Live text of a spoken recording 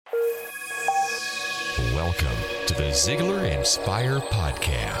Welcome to the Ziglar Inspire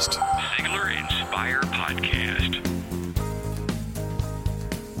Podcast. Ziglar Inspire Podcast.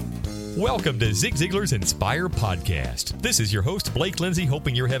 Welcome to Zig Ziglar's Inspire Podcast. This is your host, Blake Lindsay,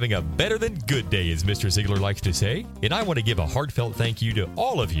 hoping you're having a better than good day, as Mr. Ziglar likes to say. And I want to give a heartfelt thank you to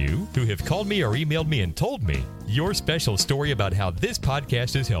all of you who have called me or emailed me and told me your special story about how this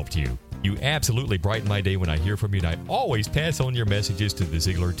podcast has helped you. You absolutely brighten my day when I hear from you, and I always pass on your messages to the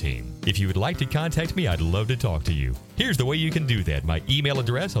Ziglar team. If you would like to contact me, I'd love to talk to you. Here's the way you can do that. My email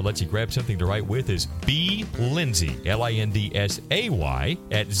address, I'll let you grab something to write with, is blindsay, Lindsay,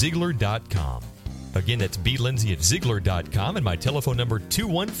 @Ziglar.com. Again, that's blindsay@Ziglar.com, and my telephone number,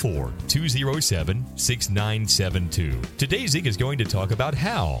 214-207-6972. Today, Zig is going to talk about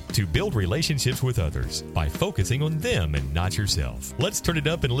how to build relationships with others by focusing on them and not yourself. Let's turn it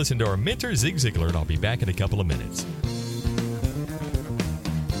up and listen to our mentor, Zig Ziglar, and I'll be back in a couple of minutes.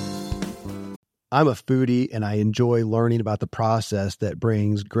 I'm a foodie, and I enjoy learning about the process that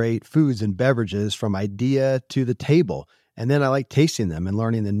brings great foods and beverages from idea to the table. And then I like tasting them and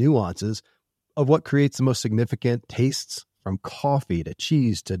learning the nuances of what creates the most significant tastes, from coffee to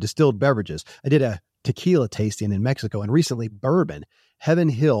cheese to distilled beverages. I did a tequila tasting in Mexico, and recently bourbon. Heaven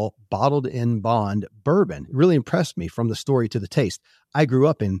Hill Bottled in Bond bourbon really impressed me from the story to the taste. I grew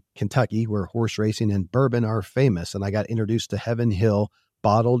up in Kentucky, where horse racing and bourbon are famous, and I got introduced to Heaven Hill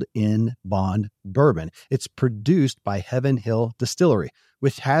Bottled in Bond bourbon. It's produced by Heaven Hill Distillery,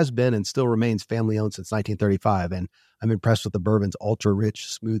 which has been and still remains family-owned since 1935, and I'm impressed with the bourbon's ultra-rich,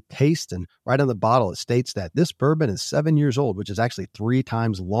 smooth taste, and right on the bottle it states that this bourbon is 7 years old, which is actually 3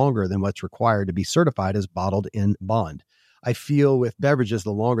 times longer than what's required to be certified as bottled in bond. I feel with beverages,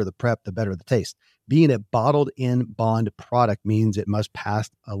 the longer the prep, the better the taste. Being a bottled in bond product means it must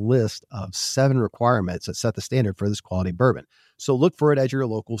pass a list of 7 requirements that set the standard for this quality bourbon. So look for it at your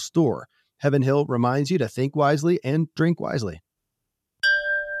local store. Heaven Hill reminds you to think wisely and drink wisely.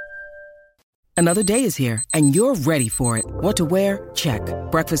 Another day is here, and you're ready for it. What to wear? Check.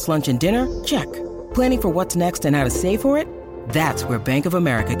 Breakfast, lunch, and dinner? Check. Planning for what's next and how to save for it? That's where Bank of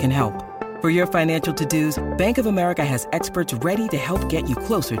America can help. For your financial to-dos, Bank of America has experts ready to help get you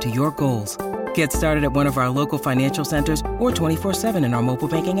closer to your goals. Get started at one of our local financial centers or 24/7 in our mobile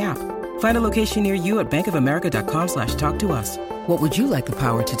banking app. Find a location near you at bankofamerica.com/talktous. What would you like the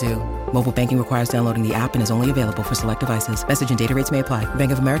power to do? Mobile banking requires downloading the app and is only available for select devices. Message and data rates may apply.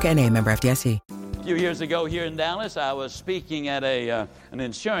 Bank of America N.A., member FDIC. A few years ago here in Dallas, I was speaking at an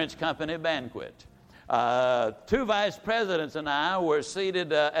insurance company banquet. 2 vice presidents and I were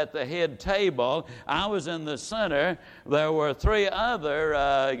seated at the head table. I was in the center. There were 3 other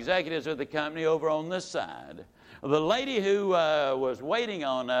executives of the company over on this side. The lady who was waiting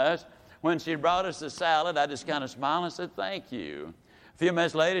on us, when she brought us the salad, I just kind of smiled and said, "Thank you." A few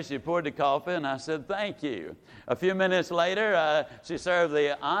minutes later, she poured the coffee, and I said, "Thank you." A few minutes later, she served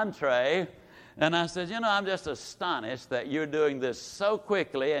the entree, and I said, "I'm just astonished that you're doing this so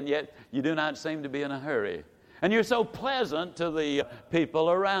quickly, and yet you do not seem to be in a hurry. And you're so pleasant to the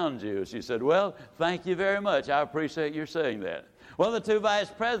people around you." She said, "Well, thank you very much. I appreciate your saying that." Well, the 2 vice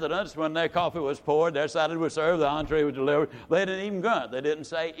presidents, when their coffee was poured, their salad was served, the entree was delivered, they didn't even grunt. They didn't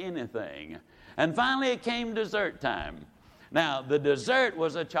say anything. And finally, it came dessert time. Now, the dessert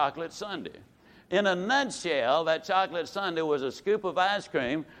was a chocolate sundae. In a nutshell, that chocolate sundae was a scoop of ice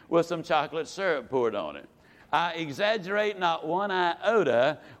cream with some chocolate syrup poured on it. I exaggerate not one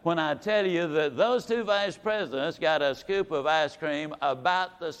iota when I tell you that those 2 vice presidents got a scoop of ice cream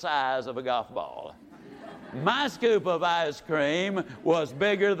about the size of a golf ball. My scoop of ice cream was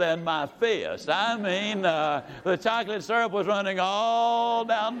bigger than my fist. I mean, the chocolate syrup was running all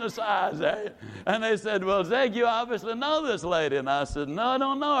down the sides there. And they said, "Well, Zig, you obviously know this lady." And I said, "No, I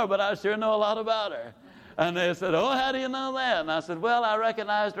don't know her, but I sure know a lot about her." And they said, "Oh, how do you know that?" And I said, "Well, I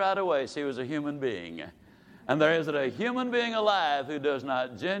recognized right away she was a human being. And there isn't a human being alive who does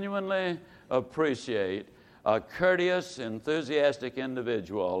not genuinely appreciate a courteous, enthusiastic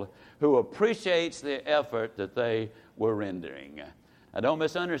individual who appreciates the effort that they were rendering." Now, don't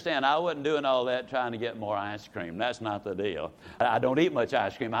misunderstand. I wasn't doing all that trying to get more ice cream. That's not the deal. I don't eat much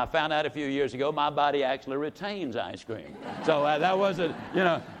ice cream. I found out a few years ago my body actually retains ice cream. So that wasn't,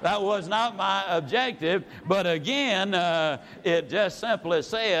 that was not my objective. But again, it just simply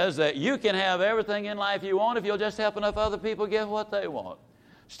says that you can have everything in life you want if you'll just help enough other people get what they want.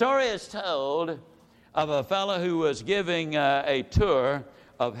 Story is told of a fellow who was giving a tour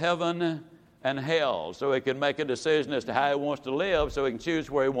of heaven and hell, so he can make a decision as to how he wants to live, so he can choose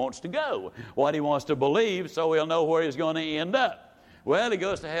where he wants to go, what he wants to believe, so he'll know where he's going to end up. Well, he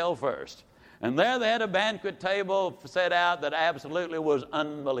goes to hell first. And there they had a banquet table set out that absolutely was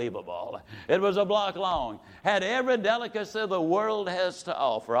unbelievable. It was a block long. Had every delicacy the world has to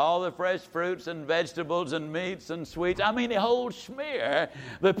offer. All the fresh fruits and vegetables and meats and sweets. I mean, the whole schmear.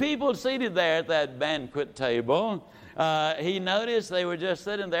 The people seated there at that banquet table, he noticed they were just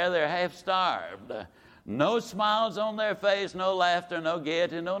sitting there. They're half starved. No smiles on their face, no laughter, no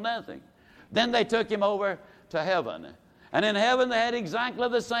gaiety, no nothing. Then they took him over to heaven. And in heaven they had exactly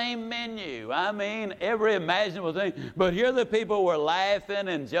the same menu. I mean, every imaginable thing. But here the people were laughing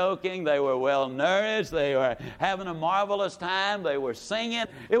and joking. They were well nourished. They were having a marvelous time. They were singing.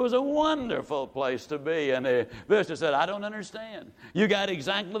 It was a wonderful place to be. And the visitor said, I don't understand. You got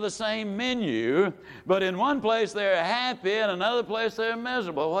exactly the same menu, but in one place they're happy and another place they're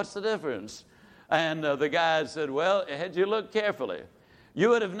miserable. What's the difference? And the guy said, well, had you looked carefully, you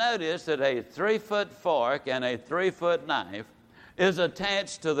would have noticed that a 3-foot fork and a 3-foot knife is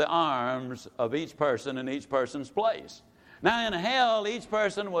attached to the arms of each person in each person's place. Now in hell, each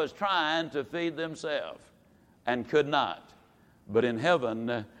person was trying to feed themselves and could not. But in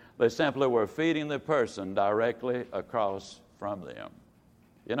heaven, they simply were feeding the person directly across from them.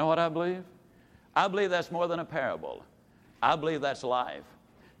 You know what I believe? I believe that's more than a parable. I believe that's life.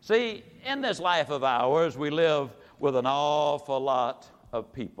 See, in this life of ours, we live with an awful lot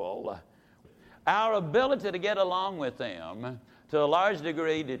of people. Our ability to get along with them, to a large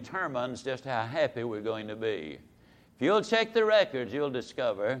degree, determines just how happy we're going to be. If you'll check the records, you'll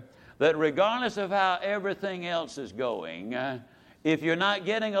discover that regardless of how everything else is going, if you're not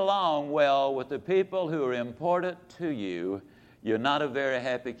getting along well with the people who are important to you, you're not a very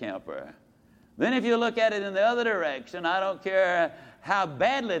happy camper. Then if you look at it in the other direction, I don't care how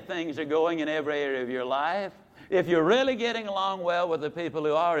badly things are going in every area of your life, if you're really getting along well with the people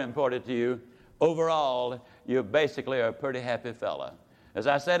who are important to you, overall, you basically are a pretty happy fella. As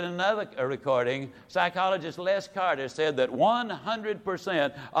I said in another recording, psychologist Les Carter said that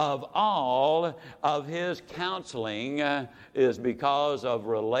 100% of all of his counseling is because of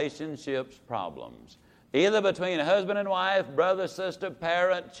relationships problems. Either between husband and wife, brother, sister,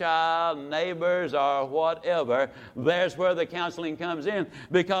 parent, child, neighbors, or whatever, there's where the counseling comes in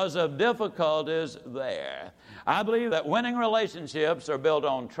because of difficulties there. I believe that winning relationships are built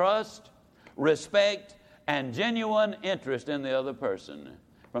on trust, respect, and genuine interest in the other person.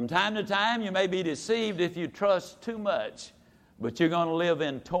 From time to time, you may be deceived if you trust too much, but you're going to live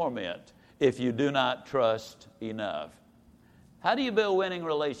in torment if you do not trust enough. How do you build winning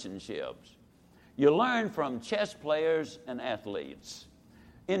relationships? You learn from chess players and athletes.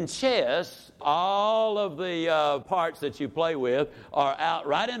 In chess, all of the parts that you play with are out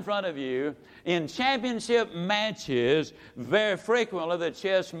right in front of you. In championship matches, very frequently the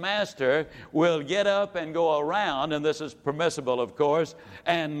chess master will get up and go around, and this is permissible, of course,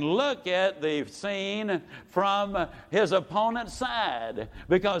 and look at the scene from his opponent's side,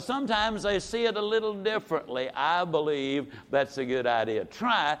 because sometimes they see it a little differently. I believe that's a good idea.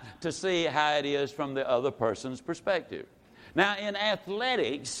 Try to see how it is from the other person's perspective. Now, in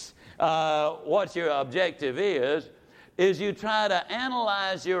athletics, what your objective is you try to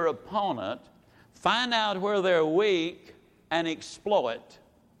analyze your opponent, find out where they're weak, and exploit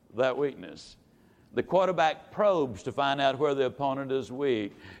that weakness. The quarterback probes to find out where the opponent is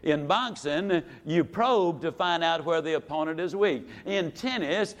weak. In boxing, you probe to find out where the opponent is weak. In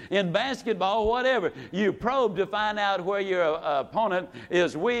tennis, in basketball, whatever, you probe to find out where your opponent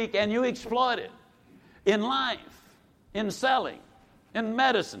is weak, and you exploit it. In life, in selling, in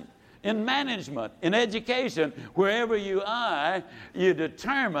medicine, in management, in education, wherever you are, you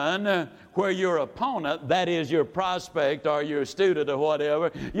determine where your opponent, that is your prospect or your student or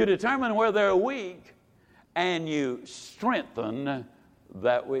whatever, you determine where they're weak and you strengthen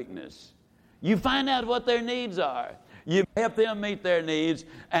that weakness. You find out what their needs are. You help them meet their needs,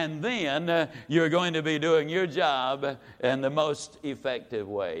 and then you're going to be doing your job in the most effective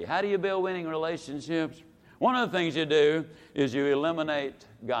way. How do you build winning relationships? One of the things you do is you eliminate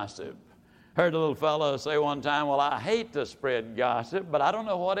gossip. Heard a little fellow say one time, well, I hate to spread gossip, but I don't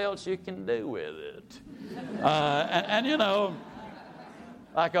know what else you can do with it. And you know,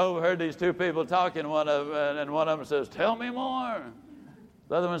 like I overheard these two people talking, and one of them says, tell me more.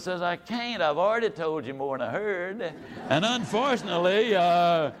 The other one says, I can't. I've already told you more than I heard. And unfortunately,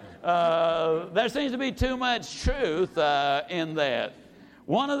 there seems to be too much truth in that.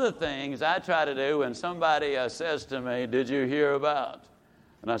 One of the things I try to do when somebody says to me, did you hear about?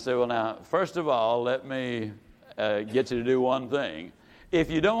 And I say, well, now, first of all, let me get you to do one thing.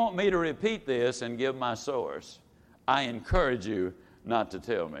 If you don't want me to repeat this and give my source, I encourage you not to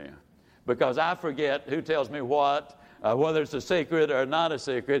tell me. Because I forget who tells me what, whether it's a secret or not a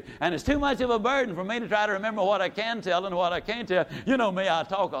secret. And it's too much of a burden for me to try to remember what I can tell and what I can't tell. You know me, I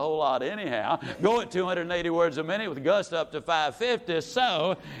talk a whole lot anyhow. Go at 280 words a minute with gusts up to 550.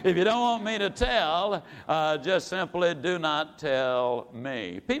 So if you don't want me to tell, just simply do not tell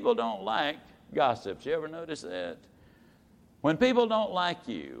me. People don't like gossips. You ever notice that? When people don't like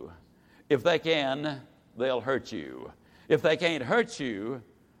you, if they can, they'll hurt you. If they can't hurt you,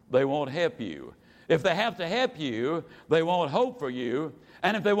 they won't help you. If they have to help you, they won't hope for you.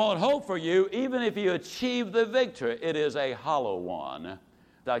 And if they won't hope for you, even if you achieve the victory, it is a hollow one.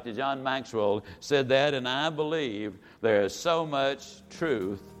 Dr. John Maxwell said that, and I believe there is so much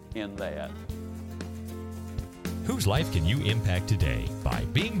truth in that. Whose life can you impact today by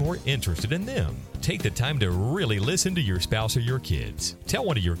being more interested in them? Take the time to really listen to your spouse or your kids. Tell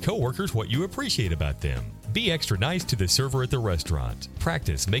one of your coworkers what you appreciate about them. Be extra nice to the server at the restaurant.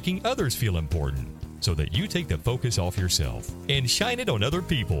 Practice making others feel important so that you take the focus off yourself and shine it on other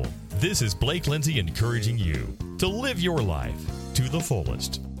people. This is Blake Lindsay encouraging you to live your life to the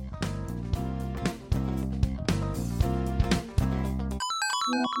fullest.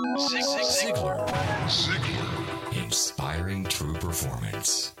 Ziglar. Inspiring true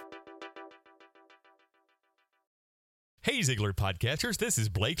performance. Hey, Ziglar podcasters, this is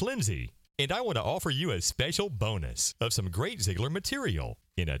Blake Lindsay, and I want to offer you a special bonus of some great Ziglar material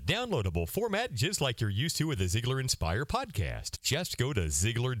in a downloadable format just like you're used to with the Ziglar Inspire podcast. Just go to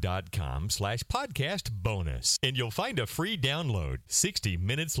Ziglar.com/podcast bonus, and you'll find a free download, 60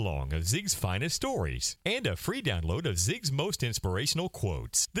 minutes long, of Zig's finest stories, and a free download of Zig's most inspirational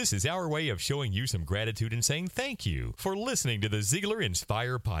quotes. This is our way of showing you some gratitude and saying thank you for listening to the Ziglar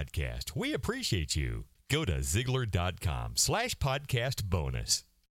Inspire podcast. We appreciate you. Go to Ziglar.com/podcast bonus.